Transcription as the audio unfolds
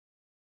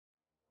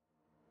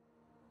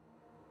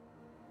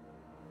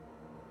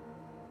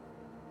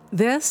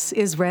This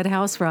is Red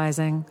House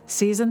Rising,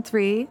 Season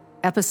 3,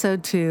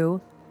 Episode 2,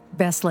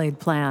 Best Laid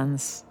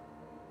Plans.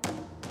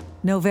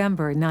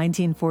 November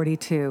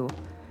 1942.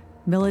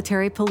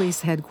 Military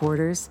Police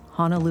Headquarters,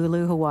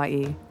 Honolulu,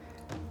 Hawaii.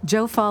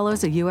 Joe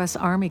follows a U.S.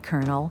 Army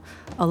colonel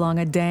along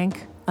a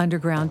dank,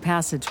 underground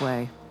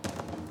passageway.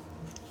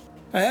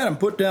 I had him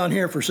put down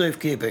here for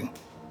safekeeping.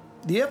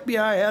 The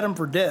FBI had him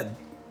for dead.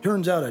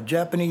 Turns out a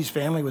Japanese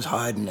family was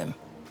hiding him.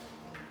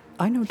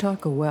 I know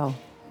Taka well.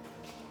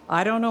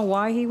 I don't know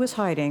why he was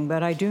hiding,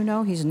 but I do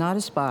know he's not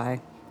a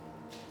spy.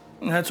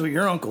 That's what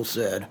your uncle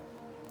said.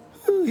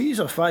 Ooh, he's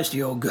a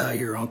feisty old guy,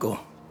 your uncle.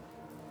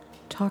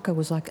 Taka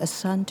was like a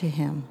son to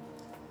him.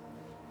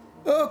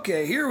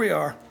 Okay, here we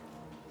are.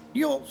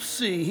 You'll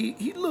see,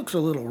 he looks a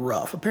little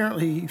rough.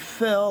 Apparently he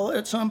fell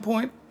at some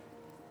point.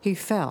 He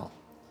fell.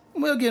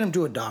 We'll get him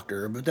to a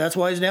doctor, but that's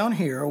why he's down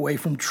here, away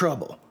from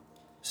trouble.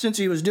 Since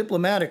he was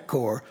diplomatic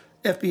corps,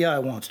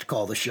 FBI wants to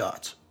call the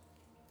shots.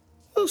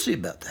 We'll see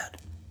about that.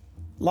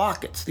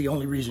 Lockett's the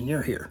only reason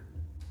you're here.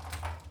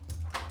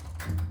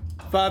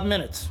 5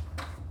 minutes.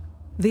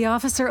 The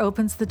officer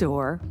opens the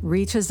door,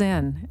 reaches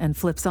in, and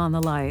flips on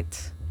the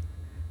light.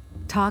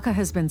 Taka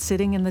has been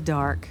sitting in the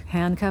dark,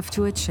 handcuffed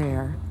to a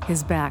chair,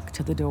 his back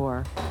to the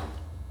door.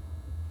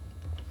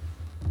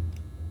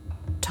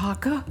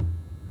 Taka?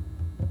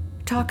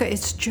 Taka,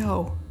 it's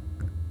Joe.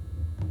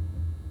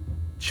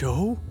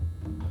 Joe?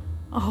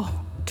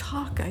 Oh,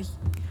 Taka,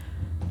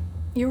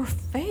 your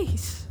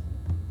face.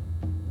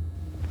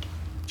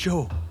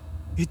 Joe,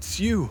 it's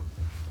you.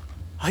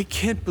 I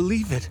can't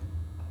believe it.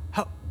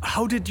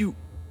 How did you...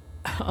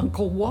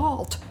 Uncle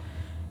Walt.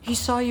 He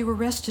saw you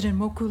arrested in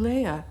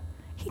Mokulea.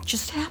 He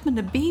just happened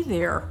to be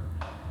there.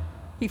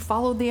 He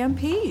followed the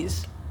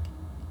MPs.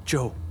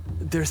 Joe,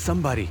 there's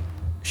somebody.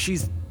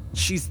 She's...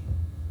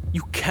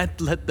 You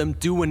can't let them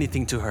do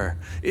anything to her.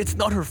 It's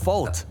not her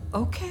fault.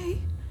 Okay.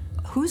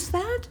 Who's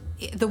that?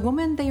 The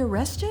woman they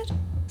arrested?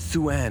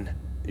 Sue-Ann.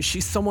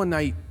 She's someone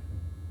I...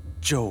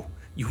 Joe,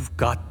 you've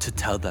got to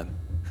tell them.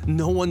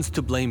 No one's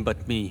to blame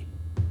but me.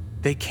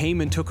 They came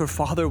and took her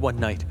father one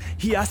night.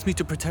 He asked me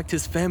to protect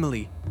his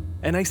family.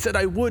 And I said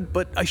I would,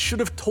 but I should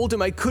have told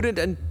him I couldn't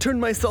and turned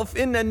myself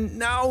in, and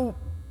now...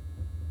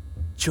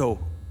 Joe,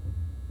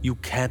 you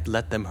can't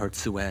let them hurt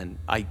Sue-Ann.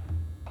 I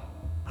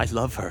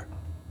love her.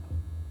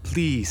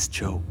 Please,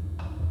 Joe.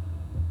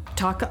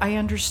 Taka, I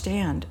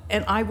understand,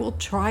 and I will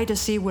try to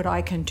see what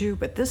I can do,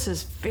 but this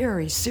is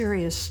very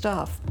serious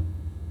stuff.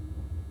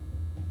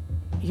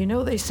 You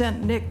know they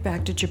sent Nick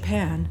back to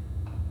Japan.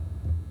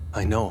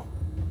 I know.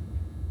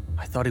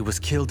 I thought he was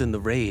killed in the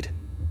raid.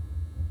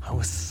 I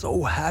was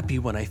so happy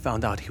when I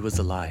found out he was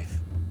alive.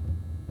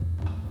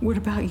 What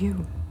about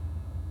you?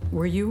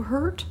 Were you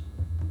hurt?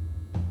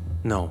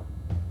 No.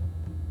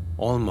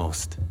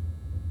 Almost.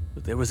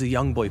 But there was a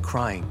young boy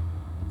crying,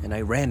 and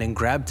I ran and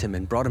grabbed him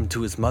and brought him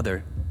to his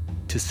mother,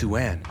 to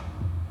Sue-Ann,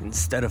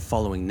 instead of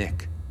following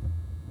Nick.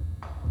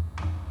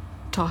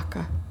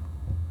 Taka,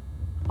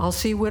 I'll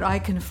see what I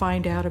can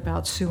find out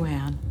about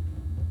Sue-Ann.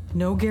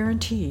 No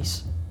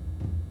guarantees.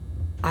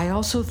 I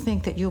also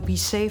think that you'll be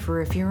safer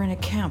if you're in a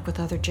camp with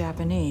other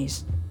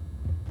Japanese.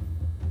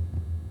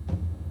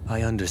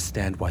 I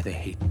understand why they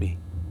hate me.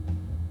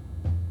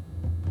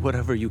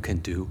 Whatever you can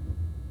do.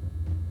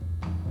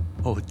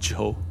 Oh,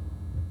 Joe,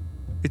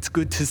 it's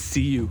good to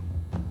see you.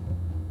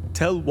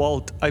 Tell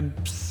Walt I'm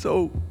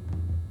so...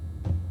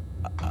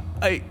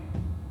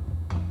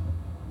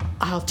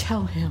 I'll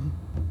tell him.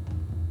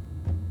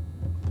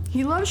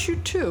 He loves you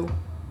too.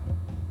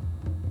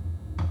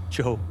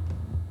 Joe,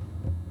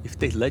 if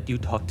they let you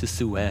talk to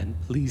Sue-Ann,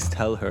 please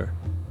tell her.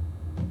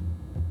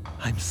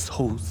 I'm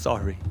so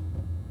sorry.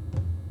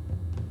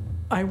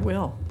 I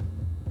will.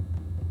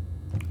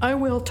 I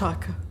will,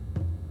 Taka.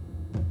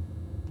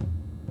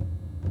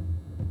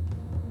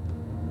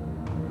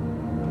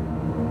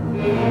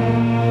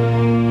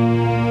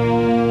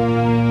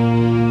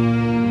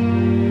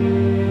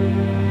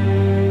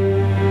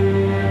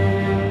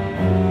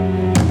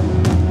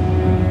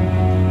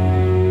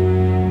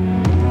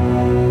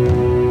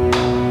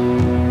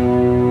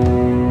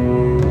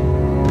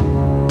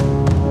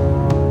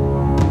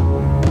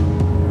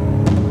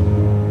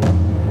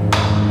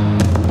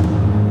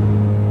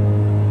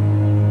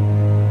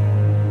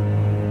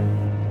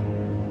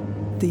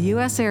 The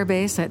U.S. Air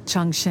Base at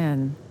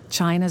Chongqing,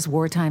 China's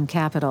wartime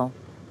capital.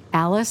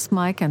 Alice,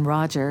 Mike, and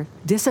Roger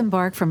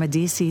disembark from a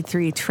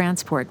DC-3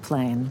 transport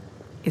plane.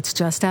 It's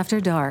just after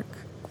dark.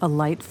 A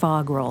light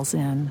fog rolls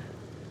in.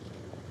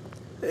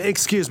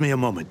 Excuse me a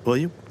moment, will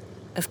you?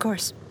 Of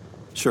course.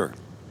 Sure.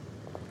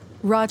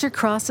 Roger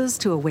crosses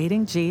to a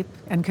waiting Jeep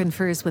and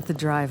confers with the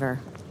driver.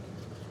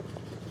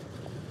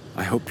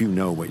 I hope you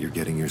know what you're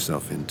getting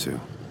yourself into.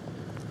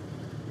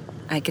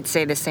 I could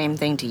say the same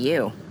thing to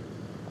you.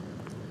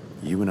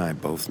 You and I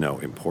both know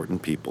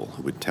important people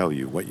who would tell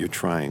you what you're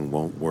trying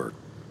won't work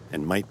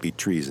and might be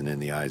treason in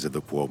the eyes of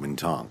the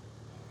Kuomintang.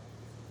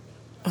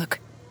 Look,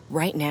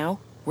 right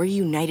now, we're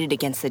united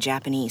against the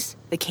Japanese,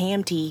 the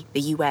KMT, the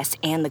US,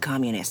 and the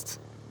communists.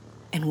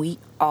 And we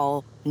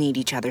all need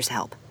each other's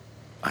help.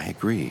 I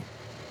agree.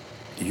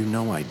 You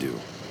know I do.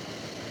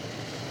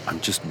 I'm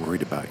just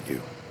worried about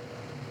you.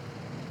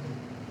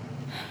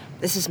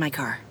 This is my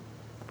car.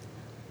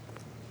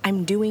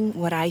 I'm doing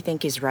what I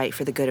think is right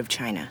for the good of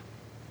China.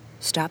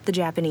 Stop the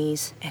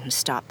Japanese and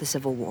stop the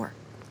Civil War.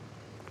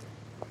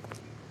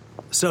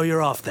 So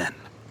you're off then.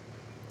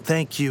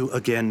 Thank you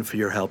again for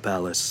your help,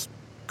 Alice.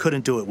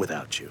 Couldn't do it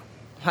without you.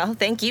 Well,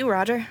 thank you,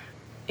 Roger.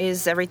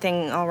 Is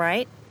everything all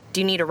right?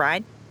 Do you need a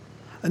ride?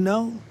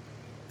 No?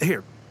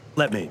 Here,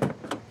 let me.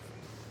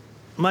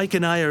 Mike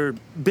and I are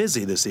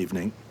busy this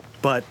evening,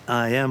 but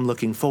I am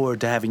looking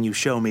forward to having you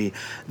show me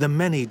the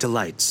many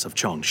delights of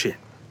Chongqing.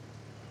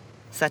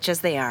 Such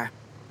as they are.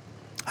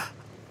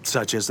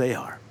 Such as they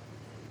are.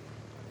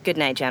 Good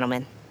night,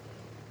 gentlemen.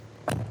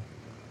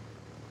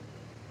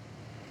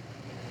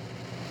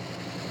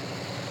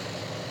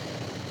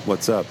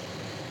 What's up?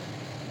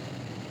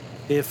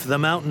 If the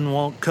mountain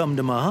won't come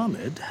to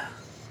Muhammad...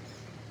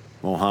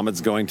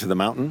 Mohammed's going to the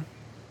mountain?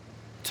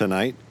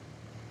 Tonight?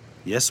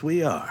 Yes,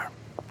 we are.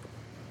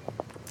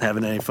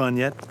 Having any fun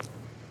yet?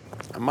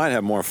 I might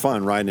have more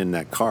fun riding in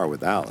that car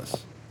with Alice.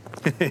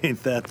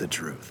 Ain't that the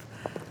truth?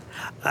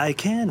 I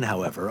can,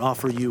 however,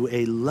 offer you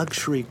a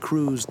luxury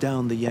cruise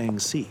down the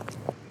Yangtze.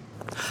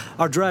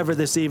 Our driver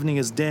this evening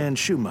is Dan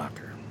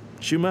Schumacher.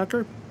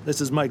 Schumacher,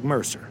 this is Mike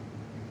Mercer.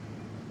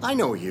 I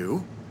know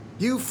you.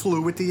 You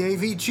flew with the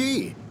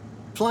AVG.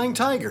 Flying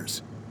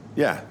Tigers.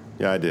 Yeah,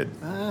 I did.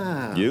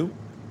 You?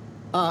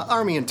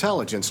 Army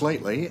intelligence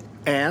lately,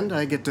 and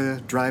I get to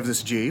drive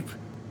this Jeep.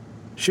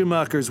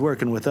 Schumacher's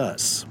working with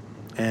us,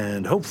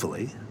 and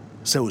hopefully,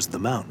 so is the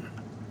mountain.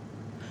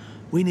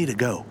 We need to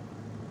go.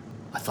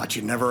 I thought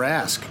you'd never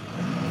ask.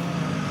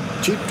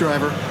 Jeep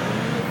driver.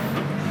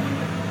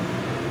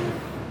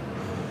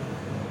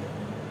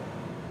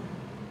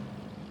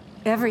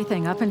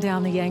 Everything up and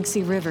down the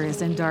Yangtze River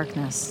is in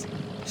darkness.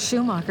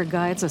 Schumacher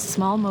guides a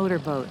small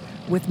motorboat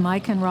with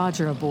Mike and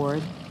Roger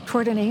aboard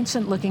toward an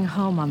ancient-looking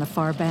home on the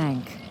far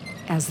bank.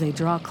 As they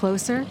draw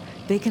closer,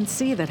 they can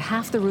see that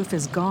half the roof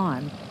is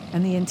gone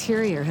and the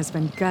interior has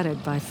been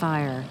gutted by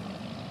fire.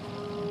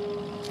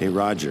 Hey,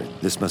 Roger,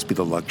 this must be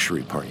the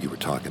luxury part you were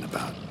talking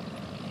about.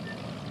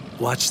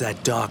 Watch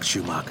that dock,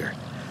 Schumacher.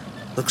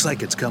 Looks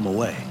like it's come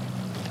away.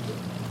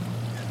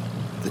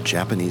 The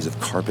Japanese have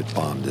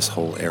carpet-bombed this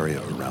whole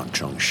area around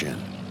Chongqing.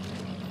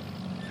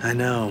 I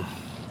know.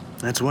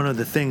 That's one of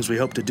the things we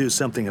hope to do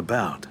something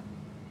about.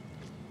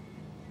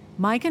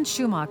 Mike and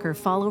Schumacher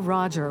follow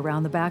Roger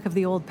around the back of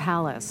the old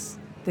palace.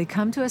 They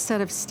come to a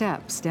set of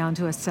steps down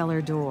to a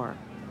cellar door.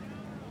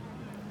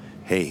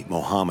 Hey,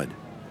 Mohammed,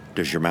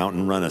 does your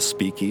mountain run a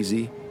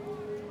speakeasy?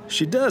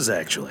 She does,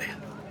 actually.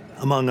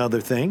 Among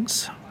other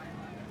things.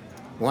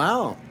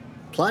 Wow.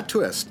 Plot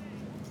twist.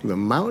 The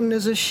mountain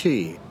is a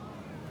she.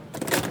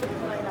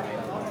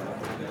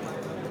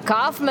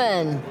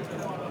 Kaufman!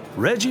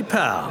 Reggie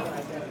Powell.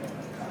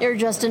 You're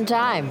just in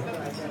time.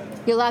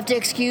 You'll have to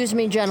excuse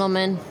me,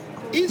 gentlemen.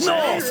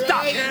 No,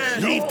 stop!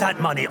 Leave that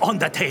money on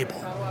the table.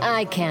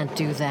 I can't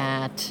do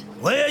that.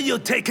 Where are you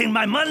taking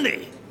my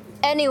money?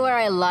 Anywhere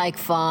I like,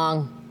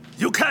 Fong.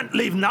 You can't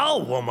leave now,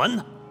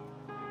 woman.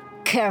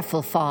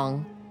 Careful,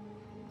 Fong,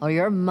 or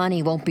your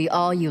money won't be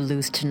all you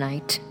lose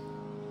tonight.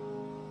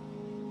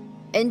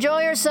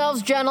 Enjoy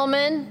yourselves,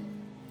 gentlemen.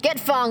 Get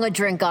Fong a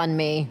drink on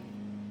me.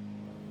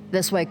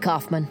 This way,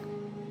 Kaufman.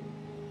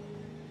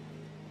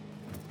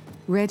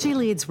 Reggie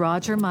leads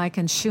Roger, Mike,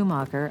 and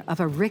Schumacher up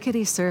a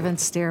rickety servant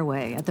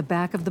stairway at the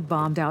back of the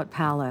bombed-out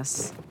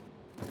palace.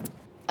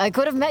 I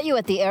could have met you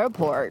at the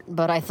airport,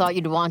 but I thought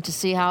you'd want to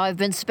see how I've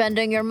been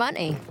spending your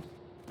money.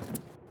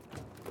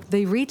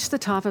 They reach the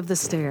top of the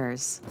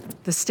stairs.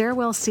 The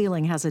stairwell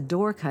ceiling has a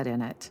door cut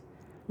in it.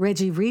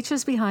 Reggie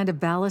reaches behind a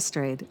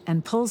balustrade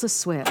and pulls a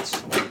switch.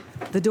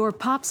 The door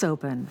pops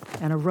open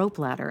and a rope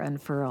ladder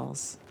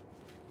unfurls.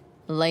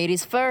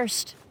 Ladies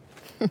first.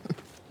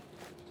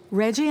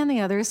 Reggie and the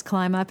others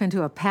climb up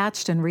into a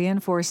patched and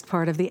reinforced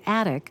part of the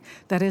attic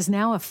that is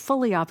now a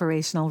fully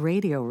operational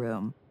radio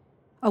room.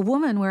 A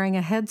woman wearing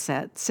a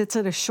headset sits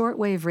at a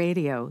shortwave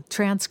radio,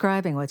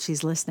 transcribing what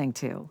she's listening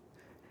to.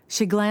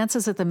 She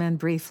glances at the men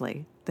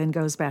briefly, then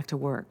goes back to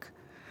work.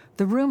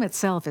 The room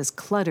itself is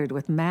cluttered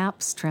with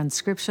maps,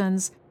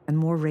 transcriptions, and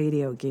more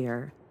radio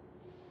gear.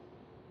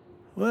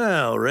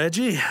 Well,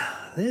 Reggie,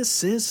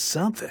 this is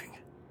something.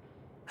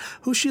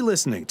 Who's she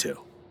listening to?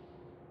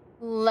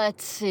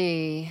 Let's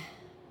see.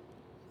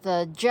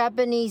 The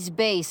Japanese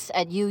base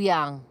at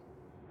Yuyang.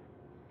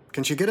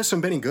 Can she get us some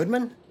Benny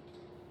Goodman?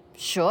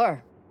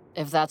 Sure,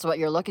 if that's what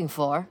you're looking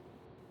for.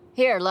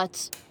 Here,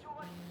 let's...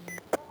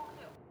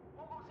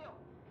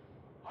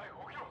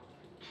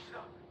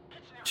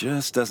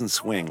 Just doesn't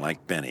swing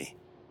like Benny.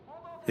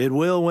 It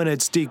will when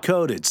it's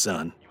decoded,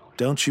 son.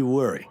 Don't you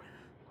worry.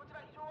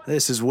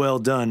 This is well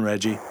done,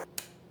 Reggie.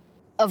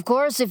 Of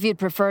course, if you'd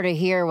prefer to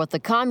hear what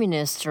the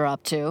communists are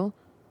up to,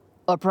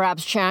 or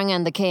perhaps Chang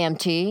and the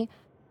KMT,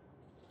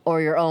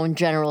 or your own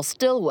General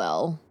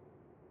Stilwell,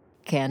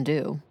 can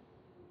do.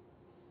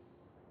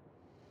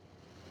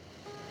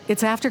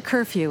 It's after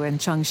curfew in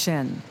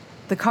Chongqing.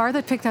 The car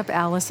that picked up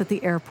Alice at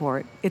the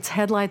airport, its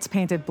headlights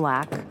painted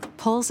black,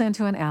 pulls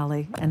into an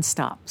alley and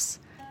stops.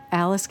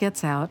 Alice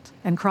gets out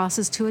and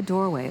crosses to a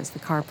doorway as the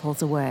car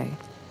pulls away.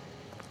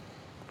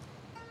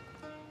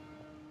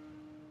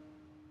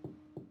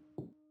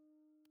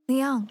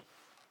 Liang,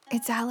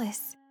 it's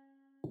Alice.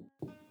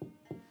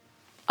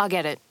 I'll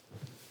get it.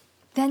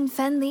 Then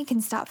Fenley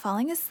can stop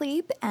falling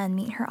asleep and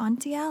meet her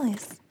Auntie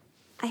Alice.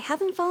 I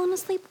haven't fallen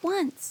asleep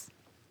once.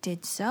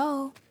 Did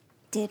so.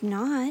 Did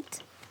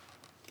not.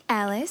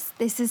 Alice,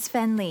 this is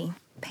Fenley.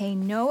 Pay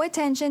no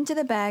attention to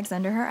the bags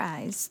under her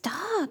eyes.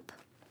 Stop.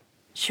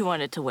 She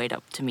wanted to wait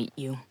up to meet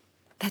you.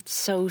 That's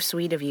so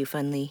sweet of you,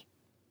 Fenley.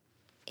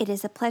 It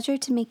is a pleasure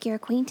to make your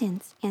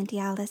acquaintance, Auntie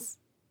Alice.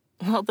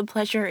 Well, the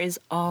pleasure is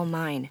all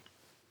mine.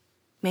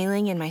 Mei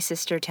Ling and my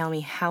sister tell me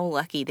how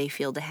lucky they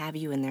feel to have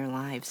you in their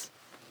lives.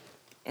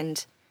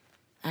 And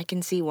I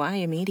can see why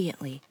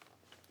immediately.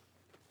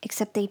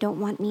 Except they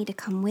don't want me to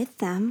come with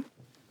them.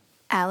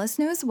 Alice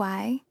knows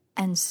why,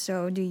 and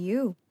so do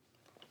you.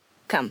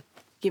 Come,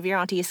 give your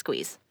auntie a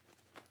squeeze.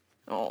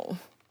 Oh.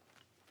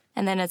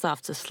 And then it's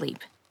off to sleep.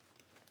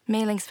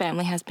 Mei Ling's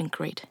family has been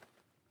great.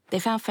 They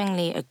found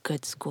Fenley a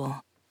good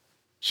school.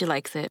 She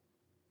likes it.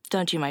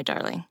 Don't you, my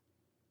darling?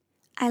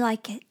 I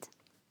like it.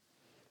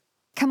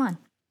 Come on,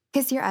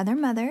 kiss your other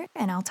mother,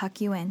 and I'll tuck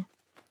you in.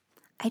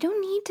 I don't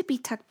need to be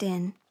tucked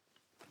in.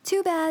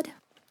 Too bad.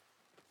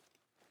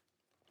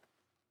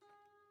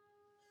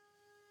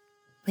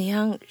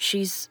 Liang,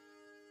 she's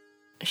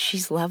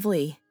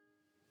lovely.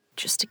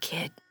 Just a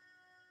kid.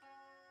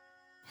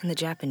 And the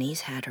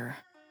Japanese had her.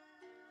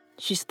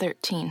 She's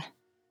 13.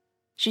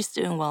 She's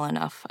doing well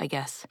enough, I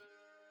guess.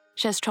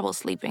 She has trouble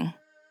sleeping.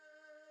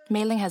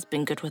 Mei Ling has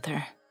been good with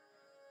her.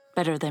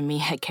 Better than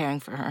me at caring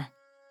for her.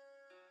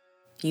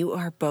 You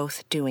are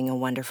both doing a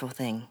wonderful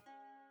thing.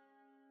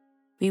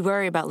 We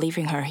worry about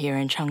leaving her here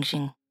in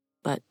Changxing,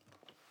 but...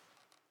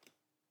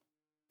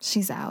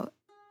 She's out.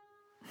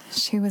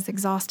 She was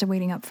exhausted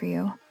waiting up for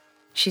you.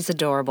 She's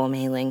adorable,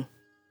 Mei Ling.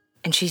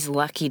 And she's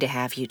lucky to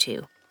have you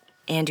two.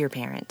 And your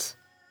parents.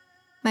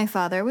 My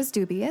father was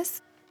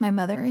dubious. My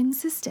mother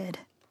insisted.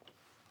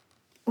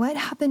 What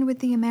happened with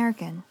the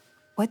American?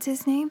 What's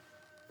his name?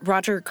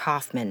 Roger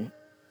Kaufman.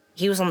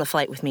 He was on the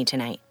flight with me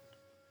tonight.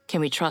 Can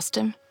we trust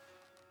him?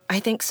 I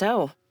think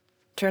so.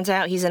 Turns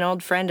out he's an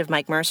old friend of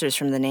Mike Mercer's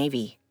from the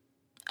Navy.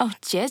 Oh,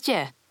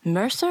 Jie,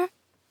 Mercer?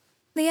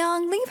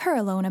 Liang, leave her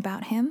alone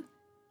about him.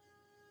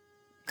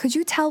 Could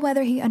you tell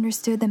whether he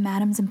understood the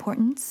madam's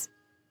importance?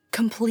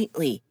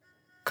 Completely.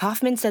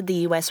 Kaufman said the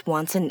U.S.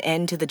 wants an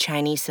end to the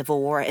Chinese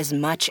Civil War as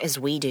much as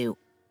we do.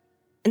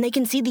 And they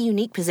can see the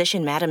unique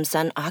position Madame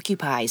Sun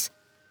occupies,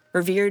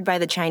 revered by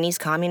the Chinese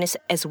communists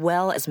as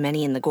well as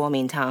many in the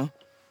Kuomintang.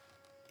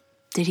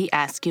 Did he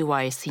ask you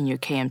why a senior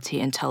KMT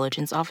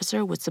intelligence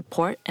officer would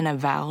support an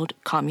avowed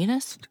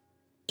communist?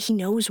 He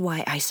knows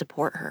why I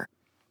support her.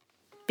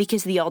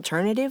 Because the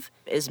alternative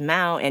is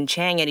Mao and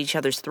Chiang at each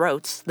other's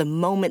throats the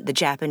moment the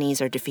Japanese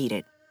are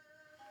defeated.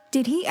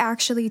 Did he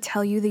actually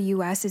tell you the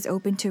U.S. is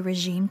open to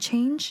regime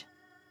change?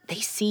 They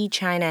see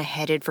China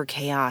headed for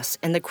chaos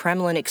and the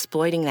Kremlin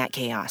exploiting that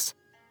chaos.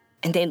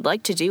 And they'd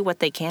like to do what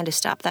they can to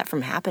stop that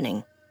from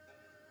happening.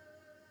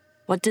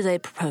 What do they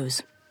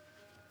propose?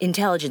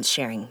 Intelligence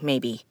sharing,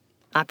 maybe.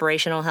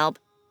 Operational help?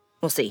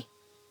 We'll see.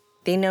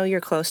 They know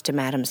you're close to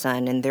Madame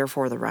Sun and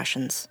therefore the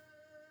Russians.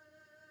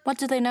 What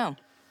do they know?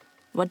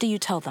 What do you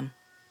tell them?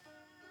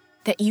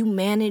 That you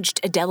managed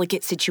a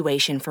delicate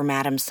situation for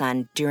Madame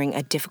Sun during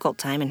a difficult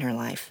time in her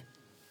life.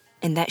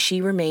 And that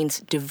she remains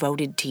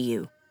devoted to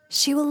you.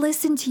 She will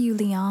listen to you,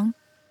 Liang.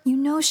 You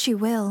know she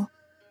will.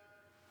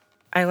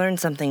 I learned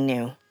something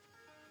new.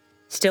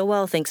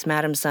 Stillwell thinks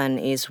Madame Sun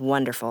is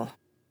wonderful.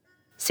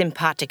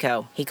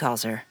 Simpatico, he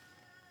calls her.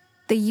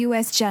 The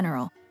U.S.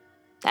 general.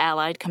 The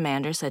Allied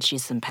commander said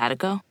she's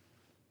simpatico?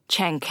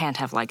 Chiang can't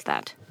have liked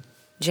that.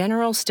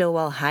 General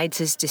Stillwell hides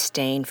his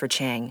disdain for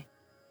Chiang,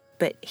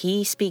 but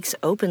he speaks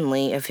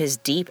openly of his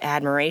deep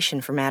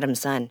admiration for Madame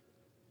Sun.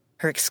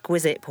 Her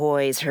exquisite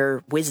poise,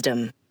 her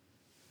wisdom.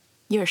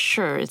 You're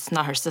sure it's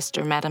not her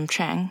sister, Madame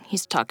Chiang,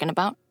 he's talking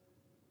about?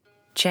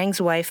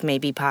 Chiang's wife may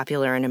be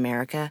popular in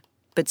America,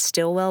 but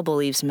Stillwell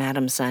believes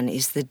Madame Sun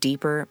is the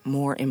deeper,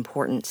 more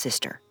important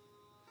sister.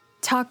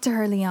 Talk to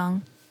her,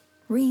 Liang.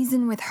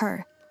 Reason with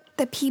her.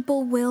 The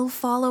people will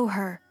follow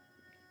her.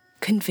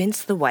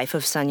 Convince the wife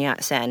of Sun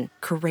Yat-sen,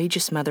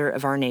 courageous mother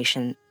of our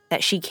nation,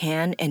 that she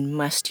can and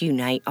must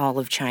unite all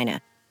of China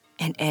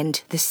and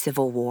end the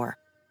Civil War.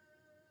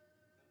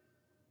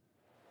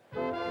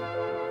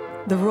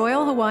 The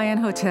Royal Hawaiian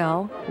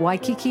Hotel,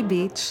 Waikiki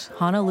Beach,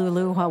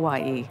 Honolulu,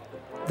 Hawaii.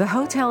 The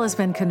hotel has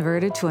been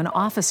converted to an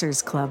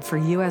officers' club for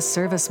U.S.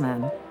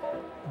 servicemen.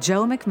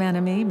 Jo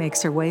McMenemy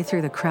makes her way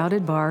through the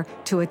crowded bar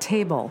to a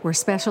table where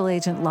Special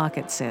Agent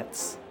Lockett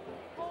sits.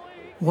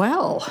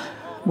 Well,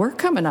 we're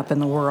coming up in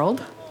the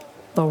world.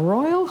 The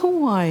Royal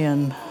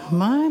Hawaiian.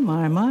 My.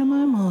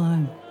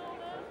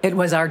 It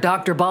was our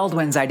Dr.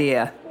 Baldwin's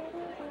idea.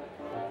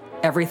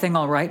 Everything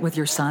all right with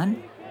your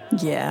son?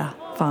 Yeah,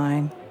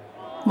 fine.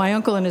 My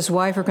uncle and his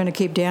wife are going to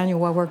keep Daniel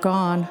while we're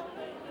gone.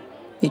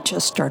 He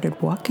just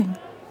started walking.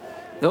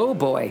 Oh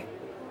boy.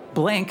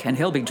 Blink and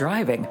he'll be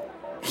driving.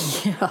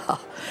 Yeah,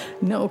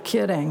 no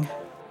kidding.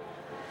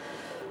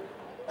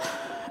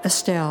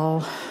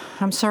 Estelle,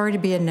 I'm sorry to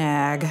be a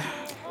nag.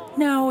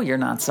 No, you're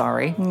not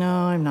sorry. No,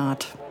 I'm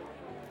not.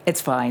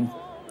 It's fine.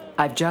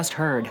 I've just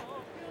heard.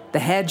 The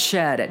head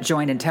shed at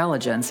Joint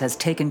Intelligence has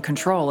taken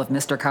control of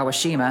Mr.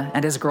 Kawashima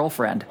and his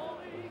girlfriend.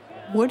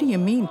 What do you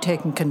mean,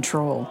 taking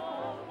control?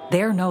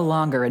 They're no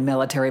longer in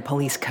military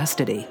police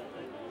custody.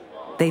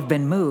 They've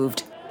been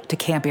moved to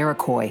Camp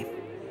Iroquois.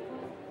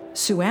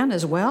 Sue-Ann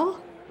as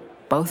well?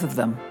 Both of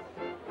them.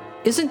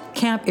 Isn't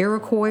Camp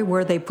Iroquois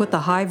where they put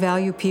the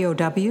high-value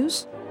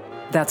POWs?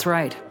 That's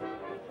right.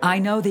 I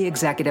know the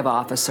executive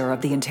officer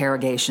of the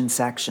interrogation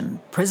section.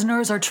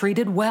 Prisoners are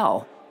treated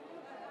well.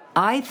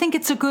 I think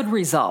it's a good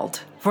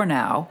result, for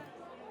now.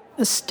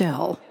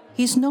 Estelle,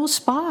 he's no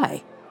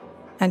spy.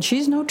 And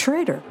she's no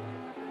traitor.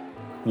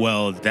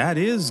 Well, that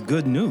is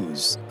good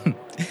news.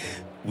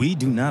 We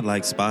do not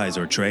like spies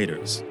or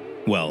traitors.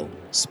 Well,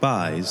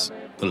 spies,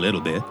 a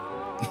little bit.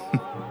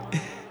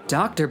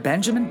 Dr.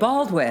 Benjamin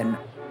Baldwin.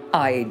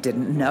 I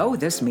didn't know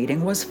this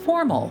meeting was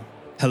formal.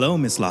 Hello,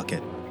 Miss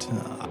Lockett.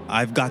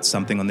 I've got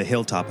something on the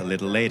hilltop a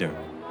little later.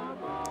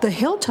 The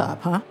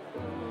hilltop, huh?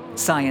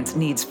 Science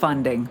needs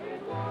funding.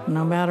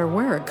 No matter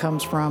where it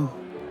comes from.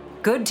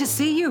 Good to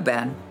see you,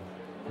 Ben.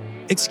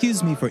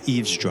 Excuse me for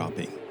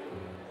eavesdropping.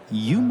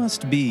 You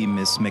must be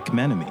Miss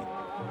McMenemy.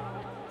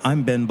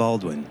 I'm Ben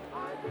Baldwin.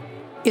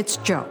 It's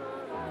Joe.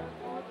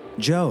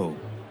 Joe.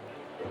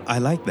 I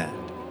like that.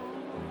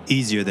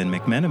 Easier than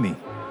McMenemy.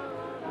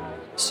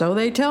 So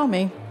they tell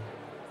me.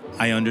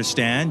 I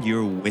understand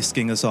you're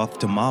whisking us off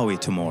to Maui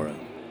tomorrow.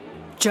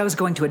 Joe's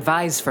going to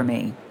advise for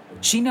me.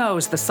 She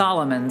knows the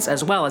Solomons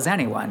as well as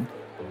anyone.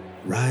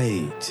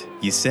 Right,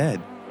 you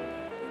said.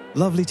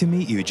 Lovely to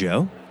meet you,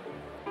 Joe.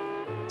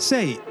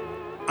 Say,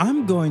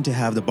 I'm going to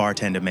have the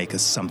bartender make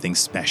us something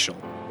special.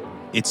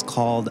 It's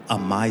called a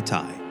Mai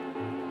Tai.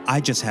 I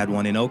just had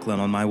one in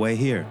Oakland on my way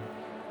here.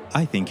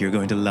 I think you're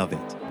going to love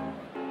it.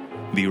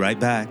 Be right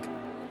back.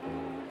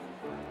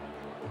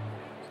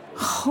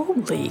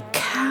 Holy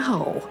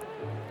cow.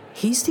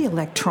 He's the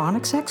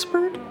electronics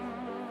expert?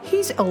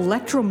 He's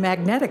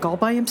electromagnetic all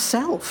by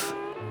himself.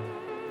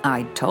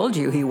 I told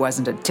you he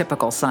wasn't a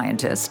typical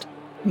scientist.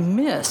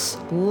 Miss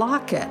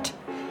Lockett.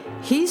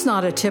 He's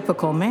not a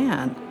typical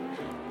man.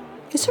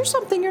 Is there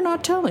something you're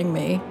not telling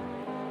me?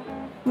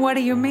 What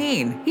do you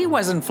mean? He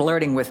wasn't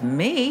flirting with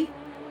me.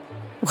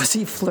 Was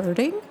he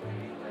flirting?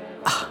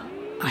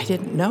 I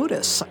didn't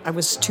notice. I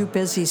was too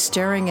busy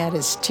staring at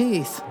his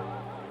teeth.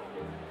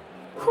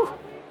 Whew.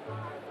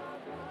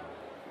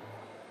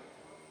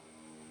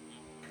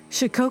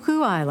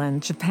 Shikoku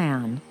Island,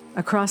 Japan,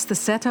 across the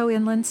Seto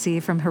Inland Sea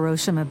from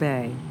Hiroshima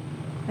Bay.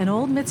 An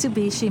old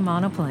Mitsubishi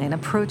monoplane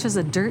approaches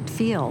a dirt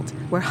field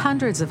where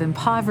hundreds of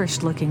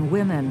impoverished-looking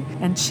women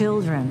and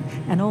children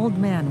and old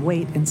men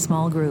wait in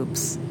small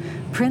groups.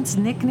 Prince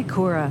Nick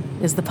Nikura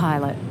is the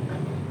pilot.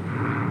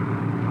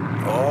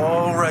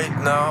 All right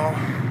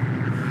now.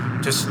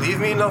 Just leave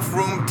me enough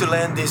room to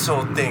land this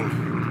old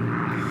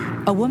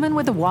thing. A woman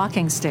with a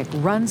walking stick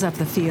runs up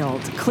the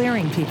field,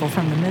 clearing people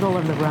from the middle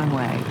of the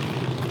runway.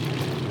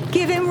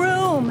 Give him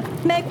room!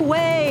 Make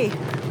way!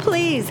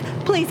 Please,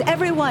 please,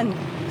 everyone!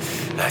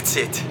 That's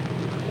it.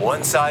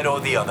 One side or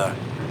the other.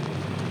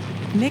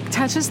 Nick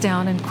touches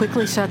down and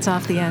quickly shuts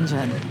off the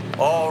engine.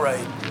 All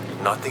right.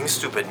 Nothing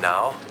stupid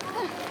now.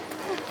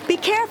 Be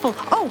careful!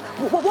 Oh,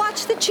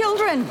 watch the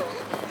children!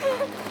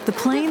 The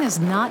plane is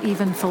not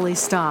even fully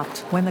stopped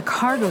when the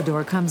cargo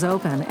door comes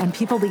open and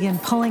people begin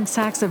pulling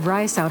sacks of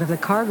rice out of the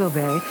cargo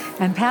bay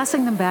and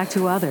passing them back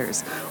to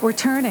others, or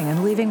turning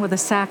and leaving with a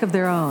sack of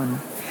their own.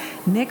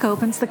 Nick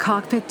opens the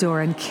cockpit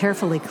door and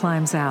carefully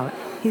climbs out.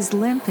 He's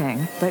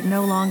limping, but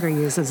no longer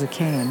uses a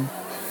cane.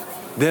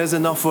 There's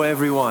enough for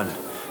everyone,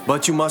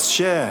 but you must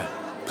share.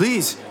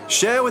 Please,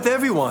 share with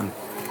everyone.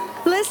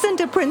 Listen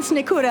to Prince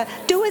Nikura.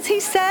 Do as he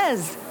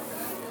says.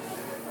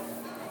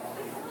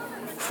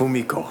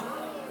 Fumiko,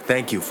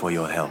 thank you for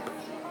your help.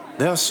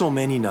 There are so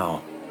many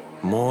now.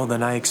 More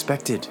than I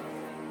expected.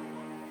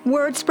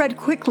 Word spread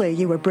quickly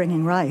you were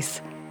bringing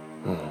rice.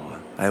 Oh,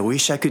 I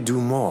wish I could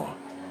do more.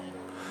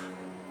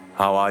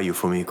 How are you,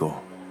 Fumiko?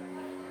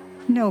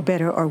 No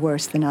better or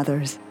worse than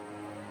others.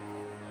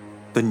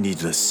 The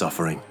needless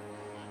suffering.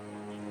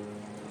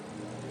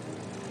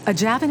 A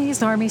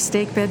Japanese Army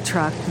stake bed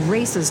truck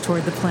races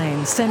toward the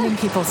plane, sending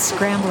people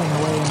scrambling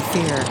away in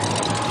fear.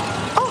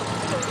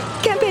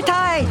 Oh!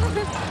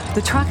 Kempetai!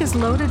 The truck is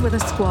loaded with a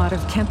squad of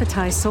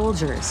Kempetai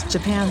soldiers,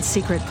 Japan's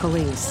secret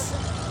police.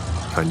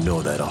 I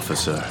know that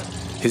officer.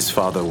 His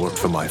father worked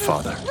for my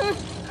father.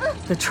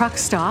 The truck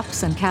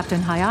stops and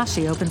Captain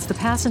Hayashi opens the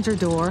passenger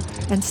door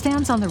and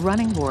stands on the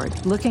running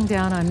board, looking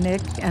down on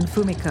Nick and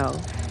Fumiko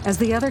as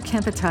the other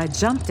Kempetai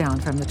jump down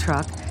from the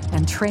truck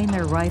and train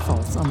their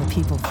rifles on the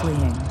people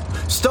fleeing.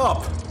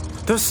 Stop!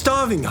 They're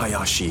starving,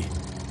 Hayashi.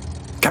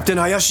 Captain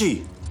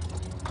Hayashi!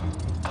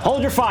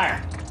 Hold your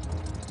fire!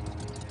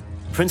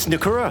 Prince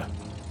Nikura,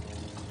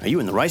 are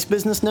you in the rice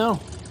business now?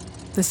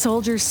 The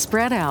soldiers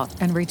spread out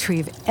and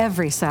retrieve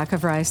every sack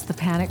of rice the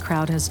panic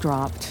crowd has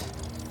dropped.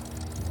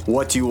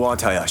 What do you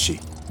want, Hayashi?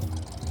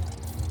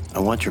 I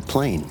want your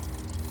plane.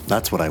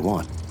 That's what I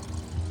want.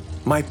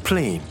 My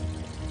plane?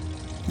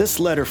 This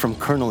letter from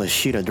Colonel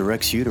Ishida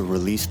directs you to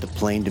release the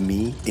plane to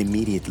me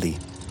immediately.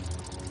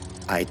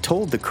 I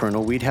told the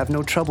colonel we'd have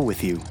no trouble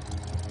with you,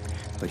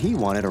 but he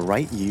wanted to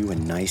write you a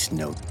nice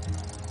note.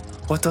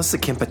 What does the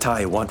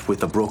Kempeitai want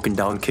with a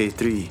broken-down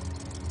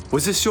K3?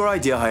 Was this your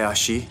idea,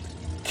 Hayashi?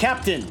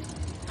 Captain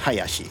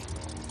Hayashi.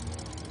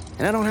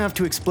 And I don't have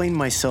to explain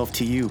myself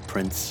to you,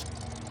 Prince.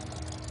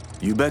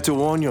 You better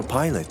warn your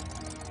pilot.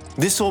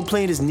 This old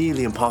plane is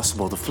nearly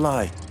impossible to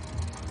fly.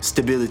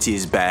 Stability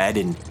is bad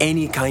in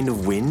any kind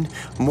of wind.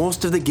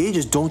 Most of the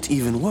gauges don't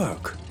even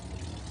work.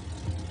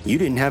 You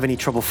didn't have any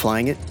trouble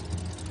flying it,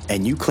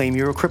 and you claim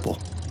you're a cripple.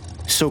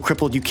 So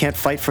crippled you can't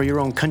fight for your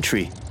own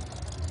country.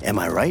 Am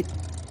I right?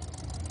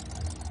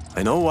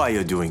 I know why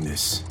you're doing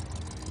this.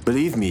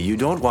 Believe me, you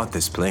don't want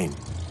this plane.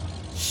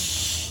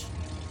 Shh.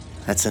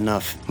 That's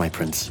enough, my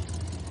prince.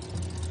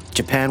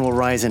 Japan will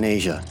rise in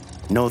Asia.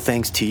 No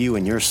thanks to you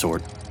and your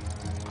sort.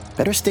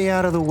 Better stay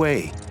out of the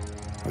way,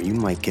 or you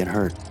might get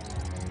hurt.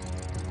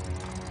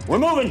 We're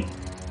moving!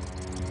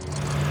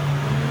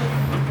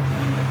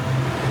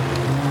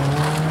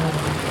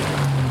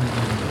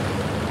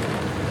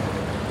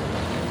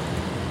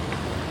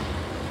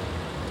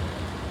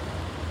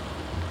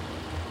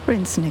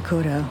 Prince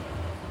Nikuro,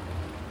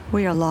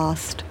 we are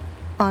lost,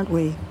 aren't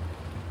we?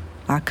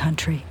 Our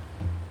country.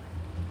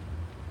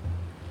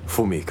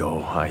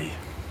 Fumiko,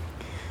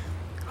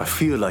 I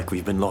feel like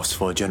we've been lost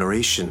for a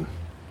generation.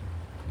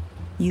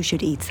 You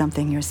should eat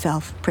something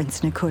yourself,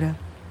 Prince Nikuro.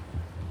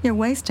 You're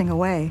wasting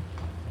away.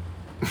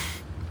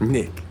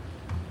 Nick.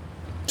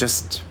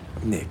 Just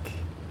Nick.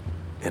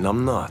 And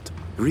I'm not,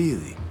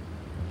 really.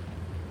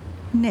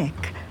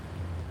 Nick,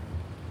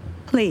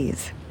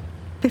 please,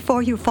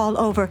 before you fall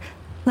over,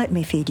 let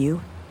me feed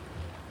you.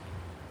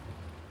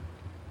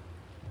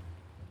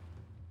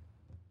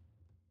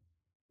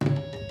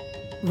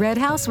 Red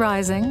House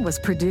Rising was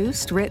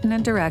produced, written,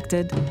 and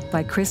directed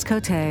by Chris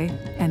Cote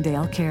and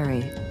Dale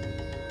Carey.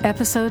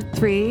 Episode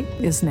 3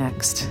 is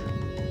next.